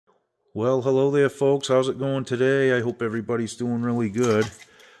Well, hello there, folks. How's it going today? I hope everybody's doing really good.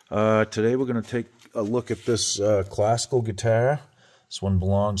 Today we're going to take a look at this classical guitar. This one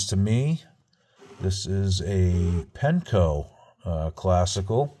belongs to me. This is a pennco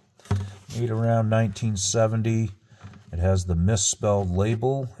classical, made around 1970. It has the misspelled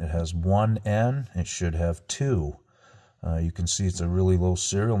label. It has one N. It should have two. You can see it's a really low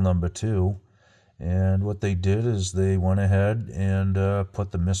serial number too. And what they did is they went ahead and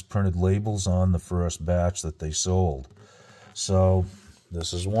put the misprinted labels on the first batch that they sold. So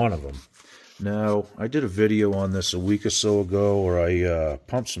this is one of them. Now, I did a video on this a week or so ago where I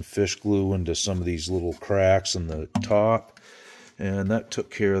pumped some fish glue into some of these little cracks in the top, and that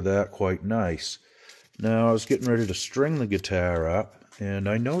took care of that quite nice. Now, I was getting ready to string the guitar up, and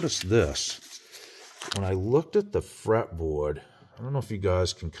I noticed this. When I looked at the fretboard, I don't know if you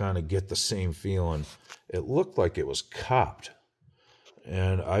guys can kind of get the same feeling. It looked like it was cupped.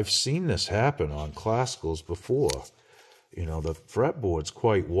 And I've seen this happen on classicals before. You know, the fretboard's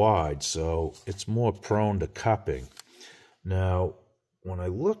quite wide, so it's more prone to cupping. Now, when I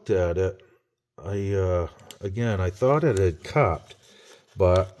looked at it, I thought it had cupped,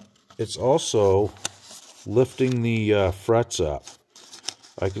 but it's also lifting the frets up.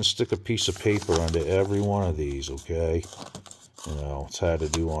 I can stick a piece of paper under every one of these, okay? You know, it's hard to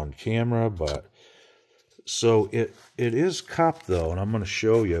do on camera, but so it is cupped though, and I'm going to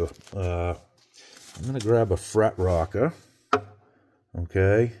show you. I'm going to grab a fret rocker.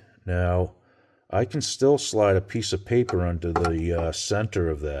 Okay, now I can still slide a piece of paper under the center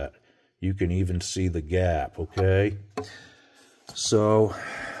of that. You can even see the gap. Okay, so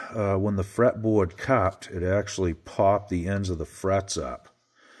when the fretboard cupped, it actually popped the ends of the frets up.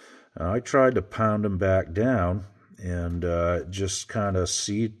 I tried to pound them back down, and just kind of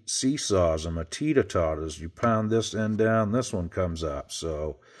seesaws them, a teeter-totters. You pound this end down, this one comes up.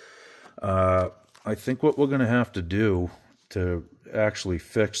 So I think what we're going to have to do to actually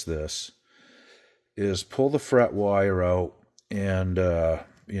fix this is pull the fret wire out and,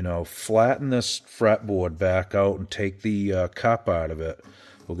 you know, flatten this fretboard back out and take the cup out of it.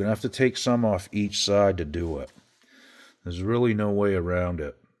 We're going to have to take some off each side to do it. There's really no way around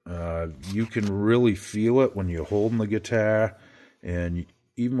it. You can really feel it when you're holding the guitar, and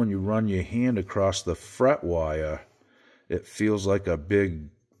even when you run your hand across the fret wire, it feels like a big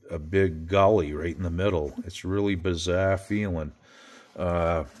gully right in the middle. It's really bizarre feeling,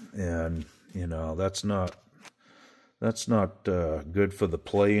 and you know that's not good for the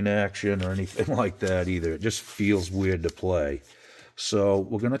playing action or anything like that either. It just feels weird to play. So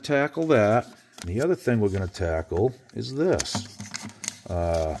we're going to tackle that. The other thing we're going to tackle is this.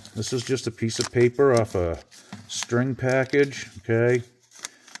 This is just a piece of paper off a string package, okay?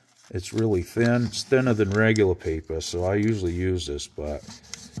 It's really thin. It's thinner than regular paper, so I usually use this, but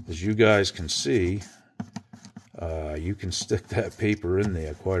as you guys can see, you can stick that paper in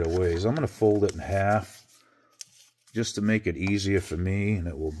there quite a ways. I'm going to fold it in half just to make it easier for me, and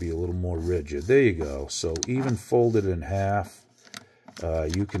it will be a little more rigid. There you go. So even folded in half,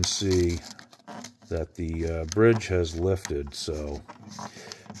 you can see that the bridge has lifted, so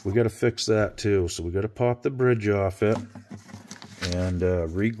we got to fix that too. So we got to pop the bridge off it and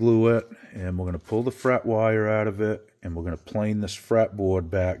re-glue it, and we're going to pull the fret wire out of it, and we're going to plane this fretboard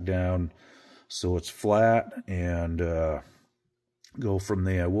back down so it's flat, and go from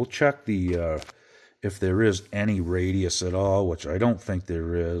there. We'll check the if there is any radius at all, which I don't think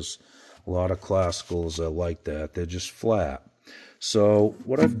there is. A lot of classicals are like that. They're just flat. So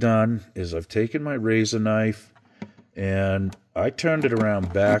what I've done is I've taken my razor knife and I turned it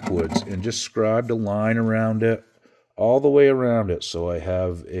around backwards and just scribed a line around it, all the way around it, so I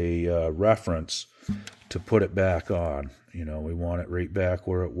have a reference to put it back on. You know, we want it right back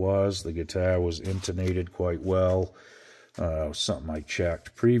where it was. The guitar was intonated quite well. Something I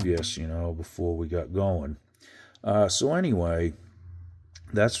checked previous, you know, before we got going. So anyway,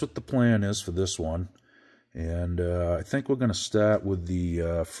 that's what the plan is for this one. And I think we're going to start with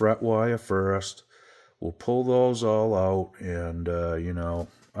the fret wire first. We'll pull those all out, and, you know,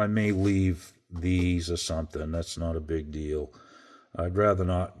 I may leave these or something. That's not a big deal. I'd rather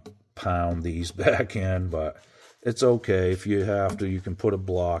not pound these back in, but it's okay. If you have to, you can put a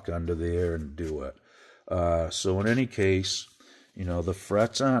block under there and do it. So in any case, you know, the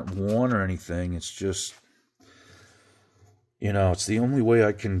frets aren't worn or anything. It's just, you know, it's the only way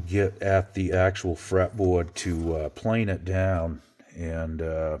I can get at the actual fretboard to plane it down and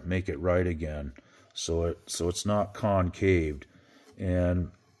make it right again, so it's not concaved.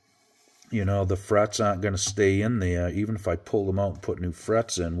 And you know, the frets aren't going to stay in there. Even if I pull them out and put new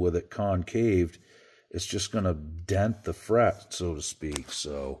frets in with it concaved, it's just going to dent the fret, so to speak.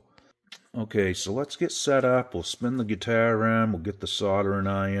 So Okay, so let's get set up. We'll spin the guitar around, we'll get the soldering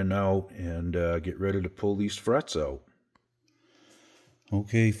iron out, and get ready to pull these frets out.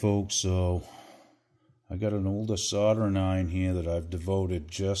 Okay, folks, so I got an older soldering iron here that I've devoted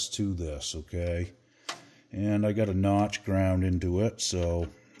just to this, okay? And I got a notch ground into it, so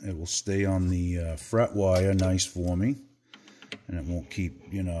it will stay on the fret wire nice for me. And it won't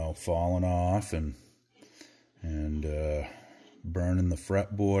keep, you know, falling off and burning the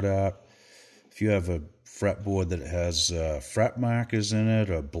fretboard up. If you have a fretboard that has fret markers in it,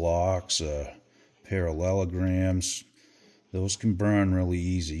 or blocks, parallelograms, those can burn really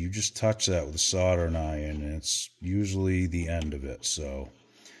easy. You just touch that with a soldering iron, and it's usually the end of it. So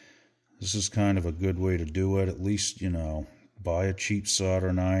this is kind of a good way to do it. At least, you know, buy a cheap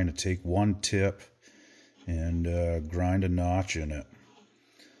soldering iron to take one tip and grind a notch in it.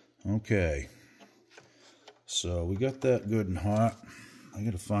 Okay, so we got that good and hot. I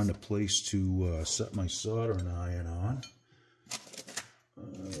got to find a place to set my soldering iron on.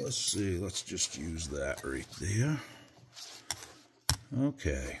 Let's see, let's just use that right there.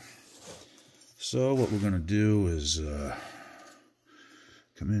 Okay, so what we're going to do is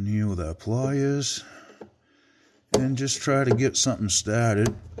come in here with our pliers and just try to get something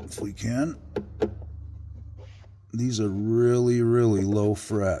started if we can. These are really, really low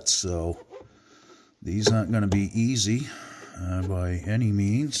frets, so these aren't going to be easy by any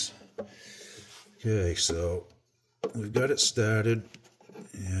means. Okay, so we've got it started,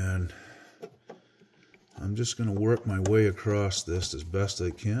 and I'm just going to work my way across this as best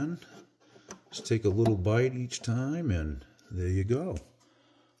I can. Just take a little bite each time, and there you go.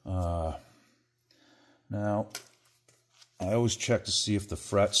 Now, I always check to see if the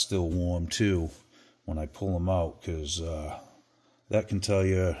fret's still warm too when I pull them out, because that can tell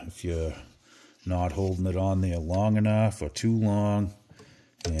you if you're not holding it on there long enough or too long.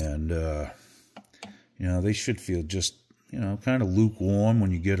 And you know, they should feel just, you know, kind of lukewarm when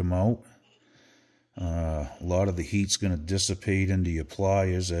you get them out. A lot of the heat's going to dissipate into your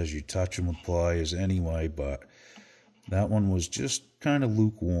pliers as you touch them with pliers anyway, but that one was just kind of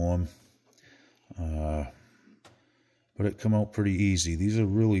lukewarm. But it come out pretty easy. These are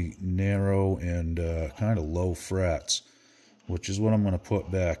really narrow and kind of low frets, which is what I'm going to put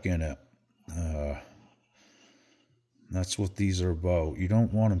back in it. That's what these are about. You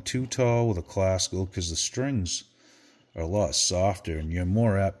don't want them too tall with a classical, because the strings are a lot softer, and you're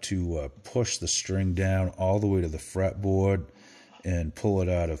more apt to push the string down all the way to the fretboard and pull it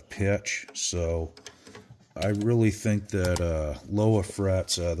out of pitch. So I really think that lower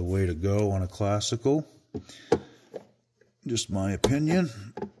frets are the way to go on a classical. Just my opinion.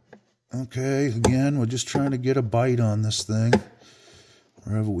 Okay, again, we're just trying to get a bite on this thing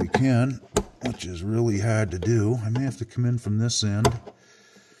wherever we can, which is really hard to do. I may have to come in from this end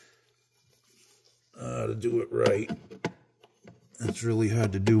to do it right. It's really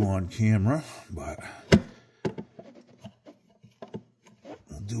hard to do on camera, but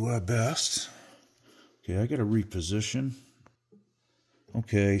we'll do our best. Okay, I got to reposition.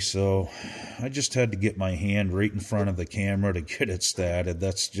 Okay, so I just had to get my hand right in front of the camera to get it started.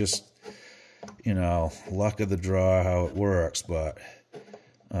 That's just, you know, luck of the draw how it works. But,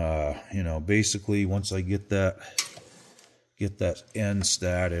 you know, basically once I get that end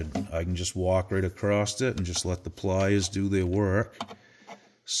started, I can just walk right across it and just let the pliers do their work.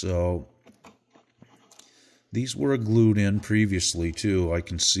 So these were glued in previously too. I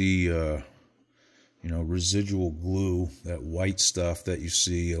can see you know, residual glue, that white stuff that you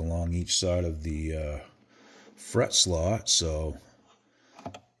see along each side of the fret slot. So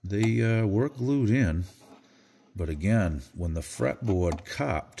they were glued in. But again, when the fretboard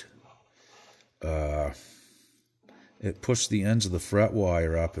cupped, it pushed the ends of the fret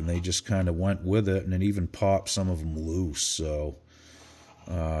wire up, and they just kind of went with it, and it even popped some of them loose. So,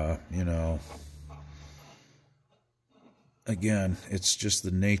 you know, again, it's just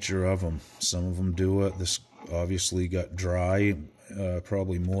the nature of them. Some of them do it. This obviously got dry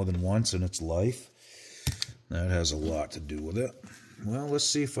probably more than once in its life. That has a lot to do with it. Well, let's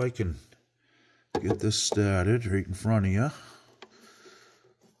see if I can get this started right in front of you.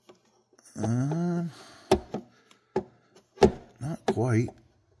 Not quite.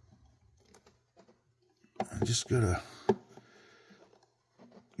 I just gotta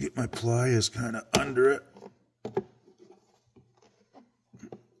get my pliers kind of under it.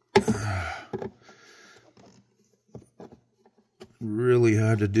 Really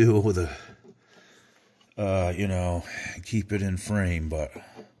hard to do with a, you know, keep it in frame, but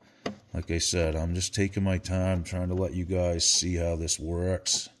like I said, I'm just taking my time trying to let you guys see how this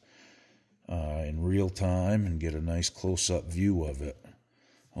works in real time and get a nice close-up view of it.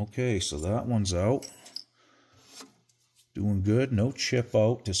 Okay, so that one's out. Doing good. No chip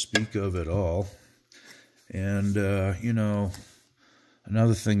out to speak of at all. And, you know,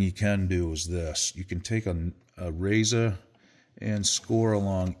 another thing you can do is this. You can take a razor and score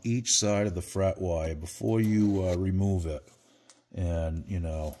along each side of the fret wire before you remove it. And, you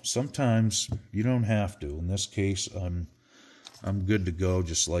know, sometimes you don't have to. In this case, I'm good to go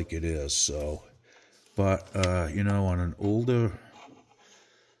just like it is. So, but, you know, on an older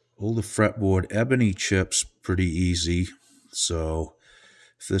fretboard, ebony chips pretty easy. So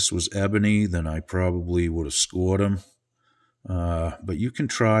if this was ebony, then I probably would have scored them. But you can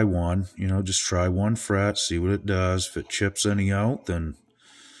try one, you know, just try one fret, see what it does. If it chips any out, then,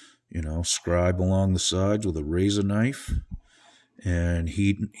 you know, scribe along the sides with a razor knife. And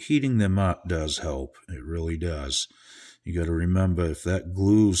heating them up does help. It really does. You got to remember, if that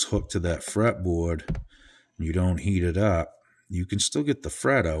glue's hooked to that fretboard and you don't heat it up, you can still get the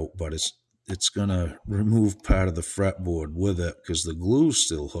fret out, but it's going to remove part of the fretboard with it because the glue's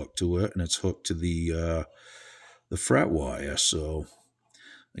still hooked to it and it's hooked to the fret wire. So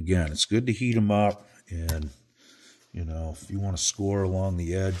again, it's good to heat them up, and you know, if you want to score along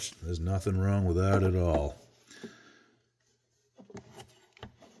the edge, there's nothing wrong with that at all.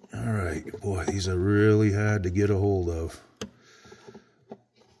 All right, boy, these are really hard to get a hold of.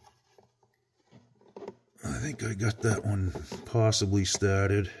 I think I got that one possibly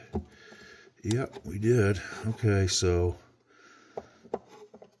started. Yep, we did. Okay, so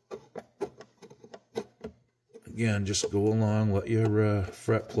again, just go along, let your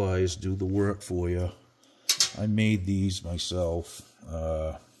fret pliers do the work for you. I made these myself.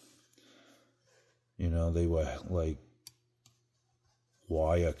 You know, they were like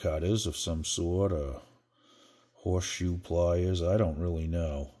wire cutters of some sort, or horseshoe pliers, I don't really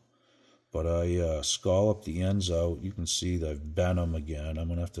know. But I scalloped the ends out. You can see that I've bent them again. I'm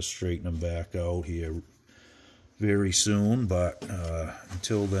going to have to straighten them back out here very soon, but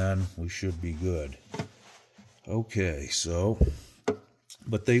until then, we should be good. Okay, so,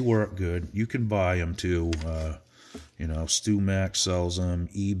 but they work good. You can buy them too. You know, StewMac sells them,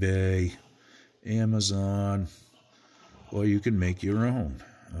 eBay, Amazon, or you can make your own.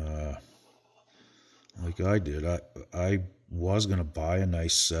 Like I did. I was going to buy a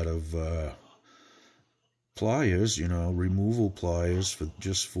nice set of pliers, you know, removal pliers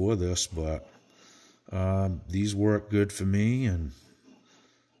just for this, but these work good for me, and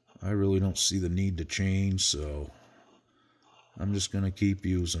I really don't see the need to change, so I'm just going to keep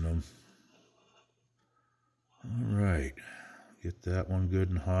using them. All right, get that one good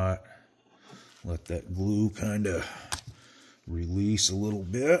and hot. Let that glue kind of release a little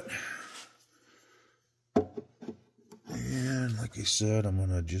bit. And like I said, I'm going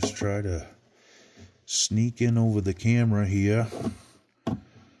to just try to sneak in over the camera here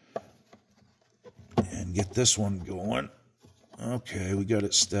and get this one going. Okay, we got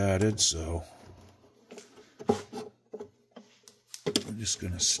it started, so we're just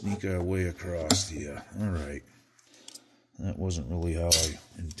going to sneak our way across here. All right. That wasn't really how I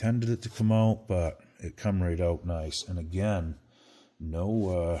intended it to come out, but it come right out nice. And again,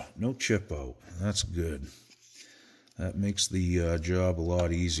 no chip out. That's good. That makes the job a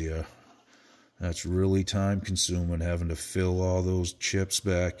lot easier. That's really time consuming, having to fill all those chips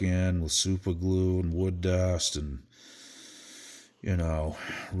back in with super glue and wood dust and, you know,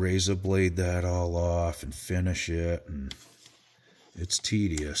 razor blade that all off and finish it. And it's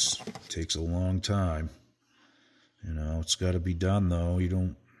tedious. It takes a long time. You know, it's got to be done though. You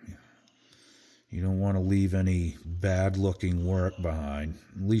don't want to leave any bad looking work behind.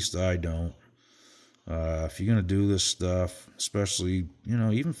 At least I don't. If you're going to do this stuff, especially, you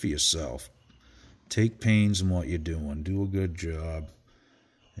know, even for yourself, take pains in what you're doing. Do a good job.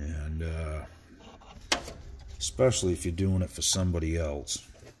 And especially if you're doing it for somebody else.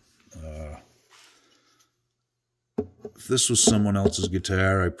 If this was someone else's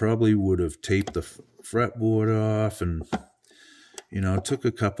guitar, I probably would have taped the fretboard off and, you know, took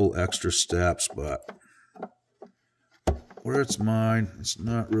a couple extra steps, but where it's mine, it's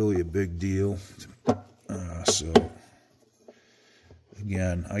not really a big deal. So,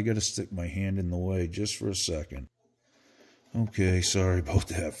 again, I got to stick my hand in the way just for a second. Okay, sorry about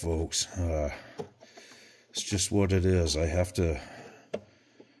that, folks. It's just what it is. I have to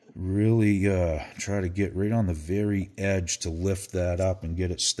really try to get right on the very edge to lift that up and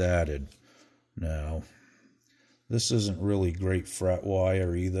get it started. Now, this isn't really great fret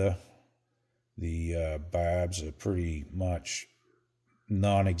wire either. The barbs are pretty much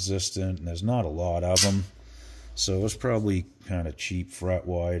non-existent, and there's not a lot of them. So it's probably kind of cheap fret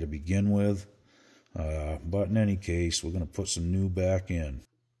wire to begin with. But in any case, we're going to put some new back in.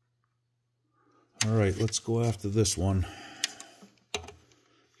 All right, let's go after this one. Get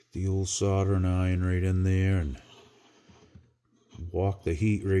the old soldering iron right in there and walk the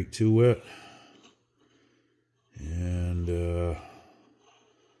heat right to it. And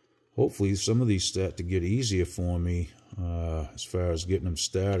hopefully some of these start to get easier for me as far as getting them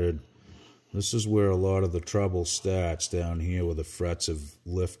started. This is where a lot of the trouble starts, down here where the frets have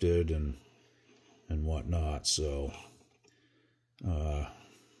lifted and whatnot. So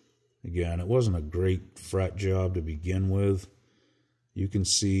again, it wasn't a great fret job to begin with. You can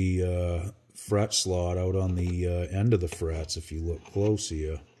see fret slot out on the end of the frets if you look close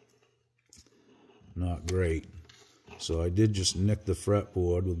here. Not great. So I did just nick the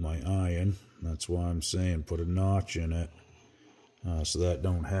fretboard with my iron. That's why I'm saying put a notch in it so that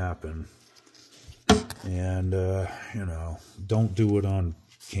don't happen. And, you know, don't do it on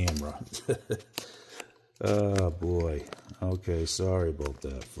camera. Oh, boy. Okay, sorry about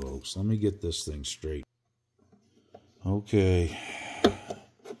that, folks. Let me get this thing straight. Okay.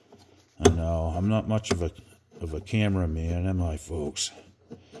 I know, I'm not much of a cameraman, am I, folks?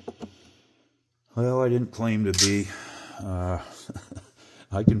 Well, I didn't claim to be.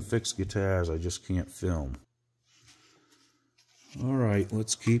 I can fix guitars, I just can't film. Alright,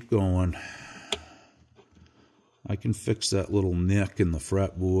 let's keep going. I can fix that little nick in the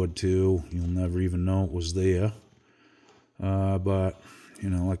fretboard too. You'll never even know it was there. But, you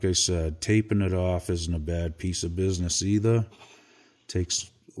know, like I said, taping it off isn't a bad piece of business either. Takes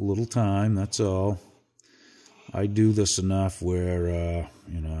a little time, that's all. I do this enough where,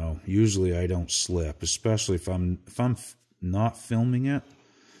 you know, usually I don't slip, especially if I'm not filming it,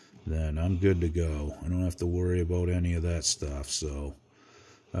 then I'm good to go. I don't have to worry about any of that stuff, so.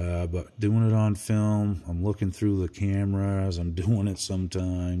 But doing it on film, I'm looking through the cameras, I'm doing it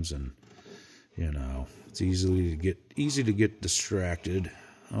sometimes, and, you know, it's easy to get distracted.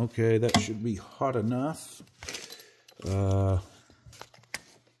 Okay, that should be hot enough. You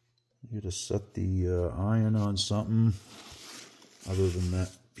gotta set the iron on something other than that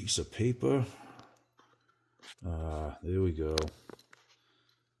piece of paper. There we go.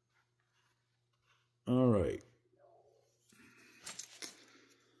 All right.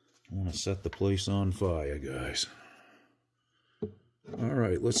 I want to set the place on fire, guys. All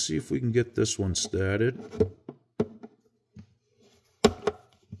right, let's see if we can get this one started.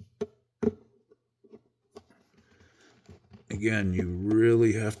 Again, you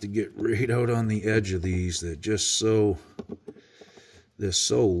really have to get right out on the edge of these. They're just so, they're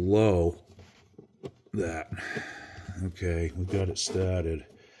so low that, okay, we got it started.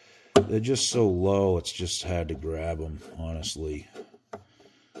 They're just so low, it's just hard to grab them, honestly,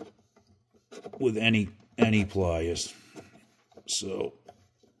 with any pliers. So,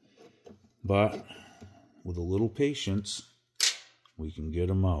 but with a little patience, we can get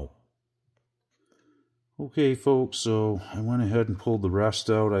them out. Okay, folks, so I went ahead and pulled the rest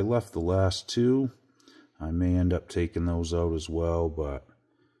out. I left the last two. I may end up taking those out as well, but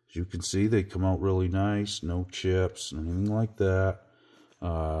as you can see, they come out really nice. No chips, anything like that.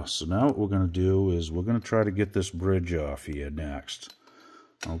 So now what we're going to do is we're going to try to get this bridge off here next.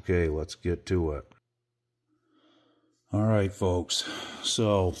 Okay, let's get to it. All right, folks.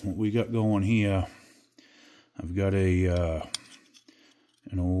 So what we got going here, I've got an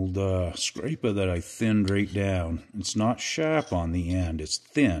old scraper that I thinned right down. It's not sharp on the end. It's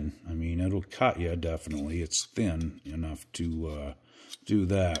thin. I mean, it'll cut you, definitely. It's thin enough to do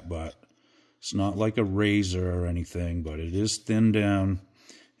that, but it's not like a razor or anything, but it is thin down.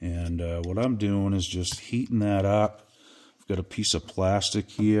 And what I'm doing is just heating that up. I've got a piece of plastic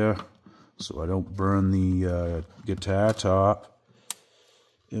here so I don't burn the guitar top.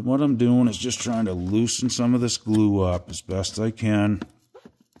 And what I'm doing is just trying to loosen some of this glue up as best I can.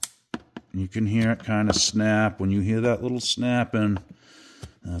 You can hear it kind of snap. When you hear that little snapping,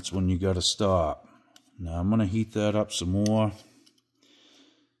 that's when you got to stop. Now I'm going to heat that up some more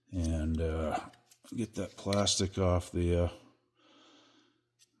and get that plastic off there.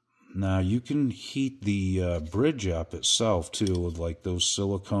 Now you can heat the bridge up itself too with like those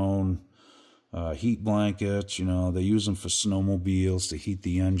silicone heat blankets. You know, they use them for snowmobiles to heat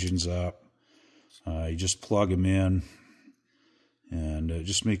the engines up. You just plug them in. And it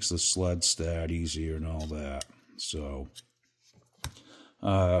just makes the sled start easier and all that. So,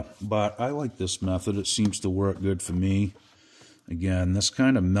 but I like this method. It seems to work good for me. Again, this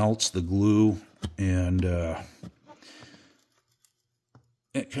kind of melts the glue and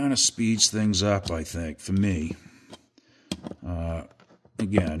it kind of speeds things up, I think, for me.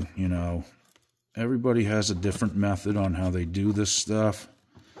 Again, you know, everybody has a different method on how they do this stuff.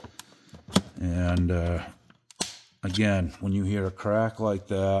 And again, when you hear a crack like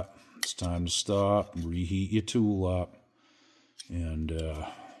that, it's time to stop, reheat your tool up, and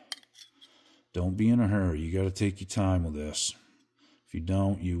don't be in a hurry. You got to take your time with this. If you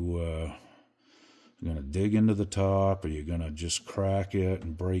don't, you're going to dig into the top, or you're going to just crack it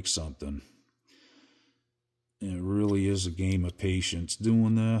and break something. And it really is a game of patience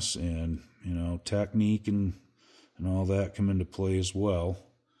doing this, and, you know, technique and all that come into play as well.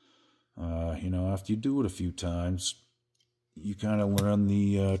 You know, after you do it a few times, you kind of learn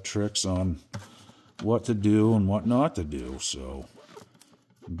the tricks on what to do and what not to do. So,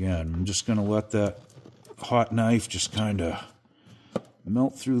 again, I'm just going to let that hot knife just kind of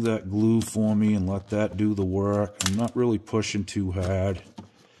melt through that glue for me and let that do the work. I'm not really pushing too hard.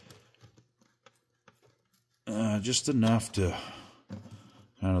 Just enough to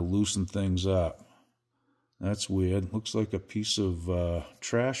kind of loosen things up. That's weird. Looks like a piece of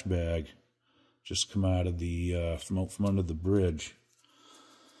trash bag just come out of the from under the bridge.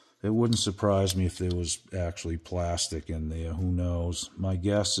 It wouldn't surprise me if there was actually plastic in there. Who knows? My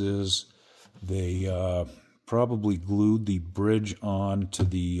guess is they probably glued the bridge on to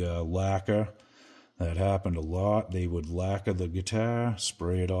the lacquer. That happened a lot. They would lacquer the guitar,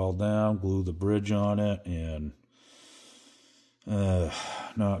 spray it all down, glue the bridge on it, and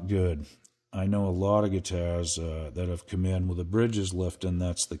not good. I know a lot of guitars that have come in with the bridges lifting.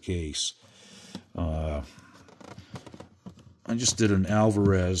 That's the case. I just did an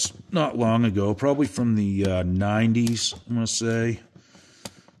Alvarez not long ago, probably from the 90s, I'm going to say.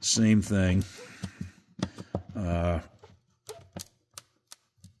 Same thing.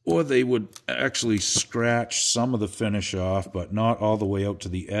 Or they would actually scratch some of the finish off, but not all the way out to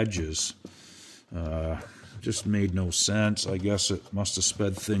the edges. Just made no sense. I guess it must have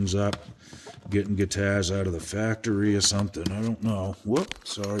sped things up, getting guitars out of the factory or something. I don't know. Whoop,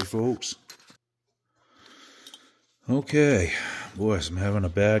 sorry folks. Okay, boys, I'm having a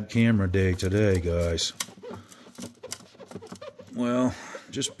bad camera day today, guys. Well,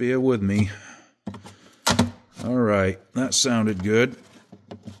 just bear with me. Alright, that sounded good.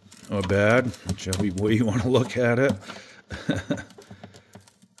 Or bad, whichever way you want to look at it.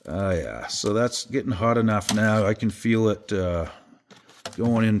 Yeah, so that's getting hot enough now. I can feel it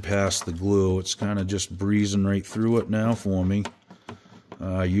going in past the glue. It's kind of just breezing right through it now for me.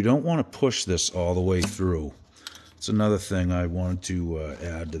 You don't want to push this all the way through. It's another thing I wanted to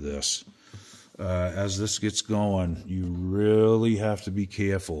add to this. As this gets going, you really have to be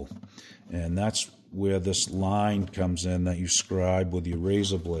careful. And that's where this line comes in that you scribe with your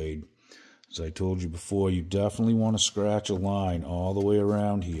razor blade. As I told you before, you definitely want to scratch a line all the way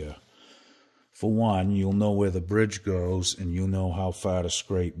around here. For one, you'll know where the bridge goes, and you'll know how far to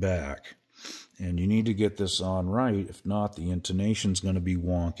scrape back. And you need to get this on right. If not, the intonation's going to be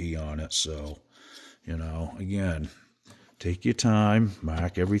wonky on it. So, you know, again, take your time,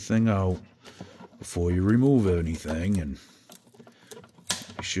 mark everything out before you remove anything, and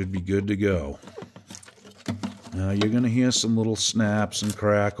you should be good to go. Now, you're going to hear some little snaps and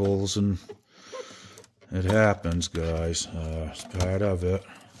crackles, and it happens, guys. It's part of it.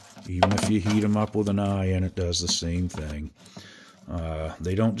 Even if you heat them up with an iron, it does the same thing.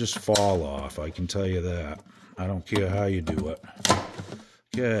 They don't just fall off, I can tell you that. I don't care how you do it.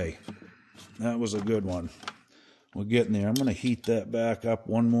 Okay, that was a good one. We're getting there. I'm going to heat that back up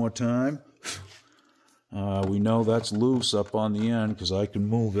one more time. We know that's loose up on the end because I can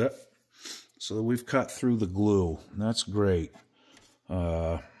move it. So we've cut through the glue. That's great.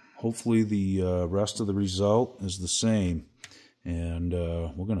 Hopefully the rest of the result is the same. And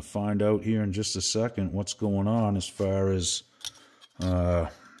we're going to find out here in just a second what's going on as far as,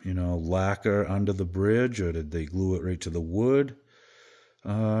 you know, lacquer under the bridge, or did they glue it right to the wood?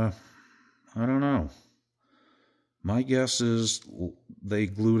 I don't know. My guess is they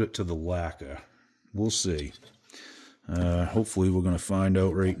glued it to the lacquer. We'll see. Hopefully we're going to find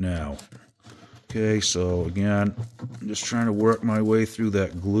out right now. Okay, so again, I'm just trying to work my way through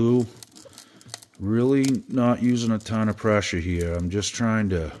that glue. Really not using a ton of pressure here. I'm just trying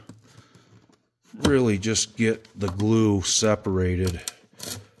to really just get the glue separated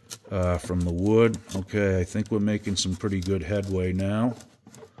from the wood. Okay, I think we're making some pretty good headway now.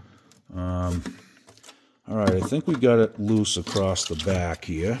 Alright, I think we got it loose across the back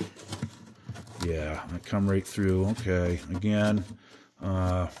here. Yeah, I come right through. Okay, again,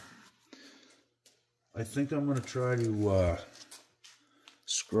 I think I'm going to try to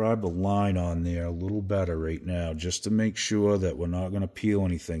scribe a line on there a little better right now, just to make sure that we're not going to peel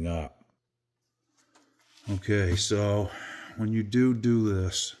anything up. Okay, so when you do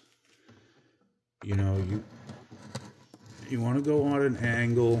this, you know, you want to go on an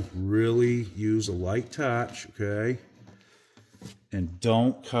angle, really use a light touch, okay? and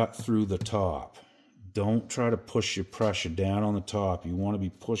don't cut through the top. Don't try to push your pressure down on the top. You want to be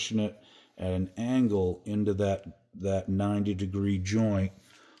pushing it at an angle into that 90-degree joint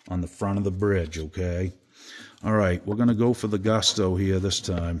on the front of the bridge, okay? All right, we're going to go for the gusto here this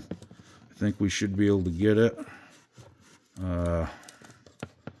time. I think we should be able to get it. I'm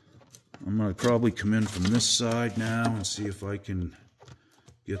going to probably come in from this side now and see if I can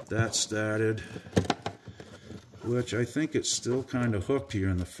get that started, which I think it's still kind of hooked here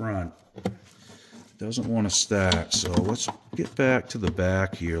in the front. Doesn't want to start, so let's get back to the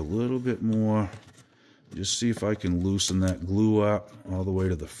back here a little bit more. Just see if I can loosen that glue up all the way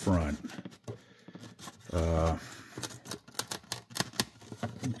to the front.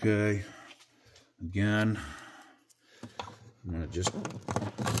 Okay, again, I'm going to just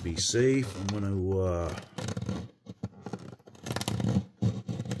be safe. I'm going to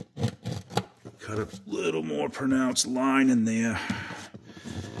cut a little more pronounced line in there,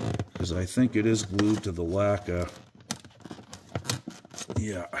 because I think it is glued to the lacquer.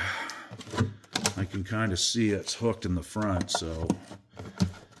 Yeah, I can kind of see it's hooked in the front, so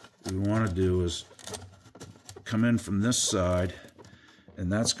what we want to do is come in from this side,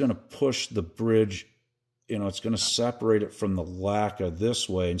 and that's going to push the bridge, you know, it's going to separate it from the lacquer this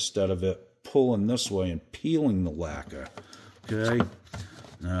way instead of it pulling this way and peeling the lacquer. Okay,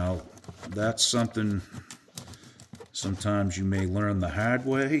 now that's something sometimes you may learn the hard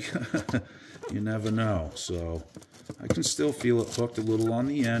way. You never know. So I can still feel it hooked a little on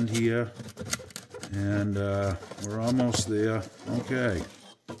the end here, and we're almost there. Okay,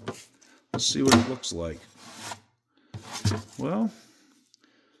 let's see what it looks like. Well,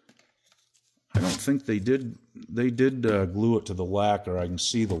 I don't think they did glue it to the lacquer. I can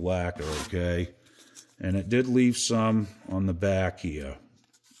see the lacquer, okay, and it did leave some on the back here,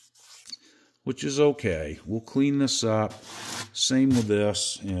 which is okay. We'll clean this up. Same with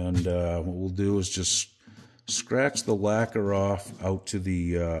this, and what we'll do is just scratch the lacquer off out to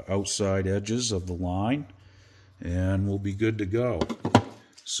the outside edges of the line, and we'll be good to go.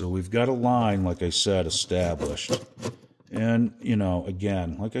 So we've got a line, like I said, established. And, you know,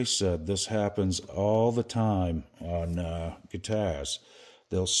 again, like I said, this happens all the time on guitars.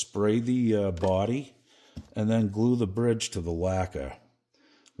 They'll spray the body and then glue the bridge to the lacquer.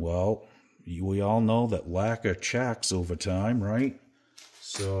 Well, we all know that lacquer chacks over time, right?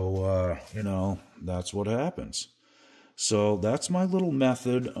 So, you know, that's what happens. So that's my little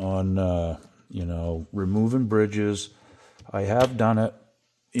method on, you know, removing bridges. I have done it,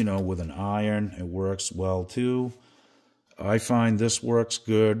 you know, with an iron. It works well, too. I find this works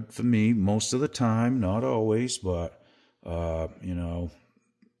good for me most of the time, not always, but, you know,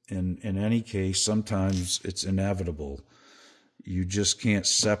 in any case, sometimes it's inevitable. You just can't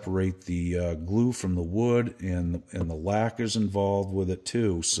separate the glue from the wood, and the lacquer's involved with it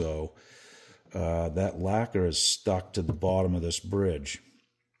too. So that lacquer is stuck to the bottom of this bridge.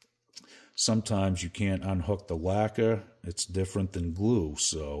 Sometimes you can't unhook the lacquer. It's different than glue,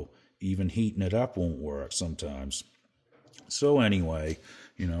 so even heating it up won't work sometimes. So anyway,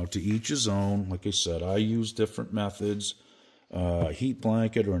 you know, to each his own. Like I said, I use different methods. Heat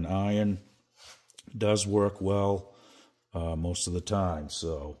blanket or an iron does work well most of the time.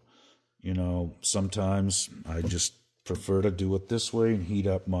 So, you know, sometimes I just prefer to do it this way and heat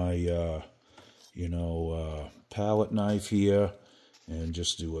up my, you know, palette knife here and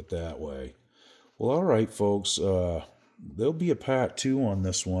just do it that way. Well, all right, folks, there'll be a part 2 on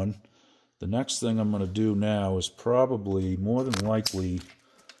this one. The next thing I'm going to do now is probably, more than likely,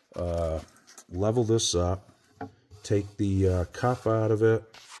 level this up, take the cup out of it,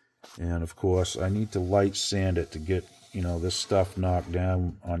 and of course I need to light sand it to get, you know, this stuff knocked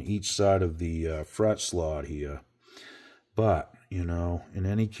down on each side of the fret slot here. But, you know, in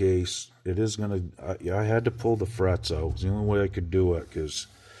any case, it is going to, I had to pull the frets out. It's the only way I could do it, because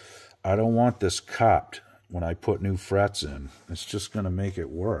I don't want this cupped when I put new frets in. It's just going to make it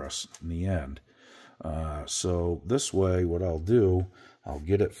worse in the end. So this way, what I'll do, I'll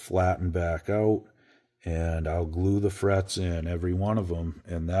get it flattened back out, and I'll glue the frets in, every one of them,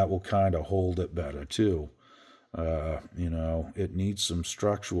 and that will kind of hold it better too. You know, it needs some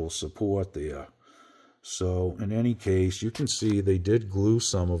structural support there. So in any case, you can see they did glue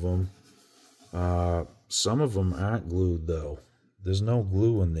some of them. Some of them aren't glued though. There's no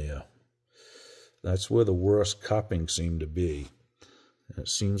glue in there. That's where the worst cupping seemed to be. It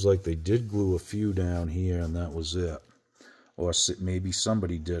seems like they did glue a few down here, and that was it. Or maybe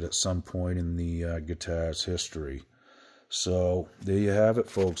somebody did at some point in the guitar's history. So there you have it,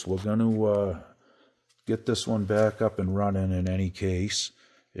 folks. We're going to get this one back up and running in any case.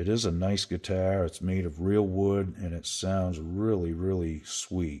 It is a nice guitar. It's made of real wood, and it sounds really, really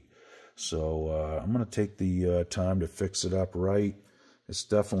sweet. So I'm going to take the time to fix it up right. It's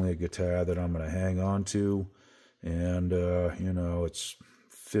definitely a guitar that I'm going to hang on to. And, you know, it's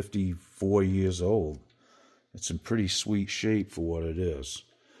 54 years old. It's in pretty sweet shape for what it is.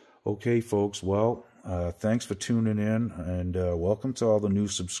 Okay, folks, well, thanks for tuning in, and welcome to all the new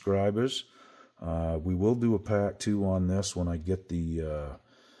subscribers. We will do a part 2 on this when I get the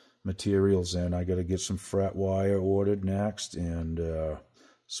materials in. I got to get some fret wire ordered next, and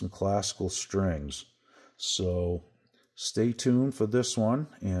some classical strings. So stay tuned for this one,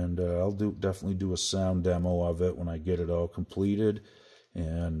 and I'll definitely do a sound demo of it when I get it all completed,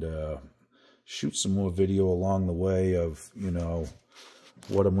 and shoot some more video along the way of, you know,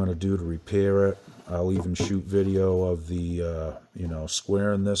 what I'm going to do to repair it. I'll even shoot video of the, you know,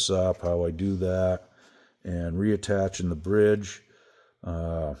 squaring this up, how I do that, and reattaching the bridge.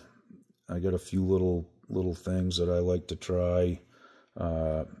 I got a few little things that I like to try,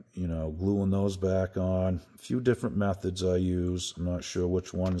 you know, gluing those back on. A few different methods I use. I'm not sure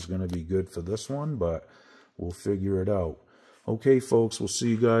which one is going to be good for this one, but we'll figure it out. Okay, folks, we'll see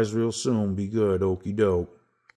you guys real soon. Be good. Okie doke.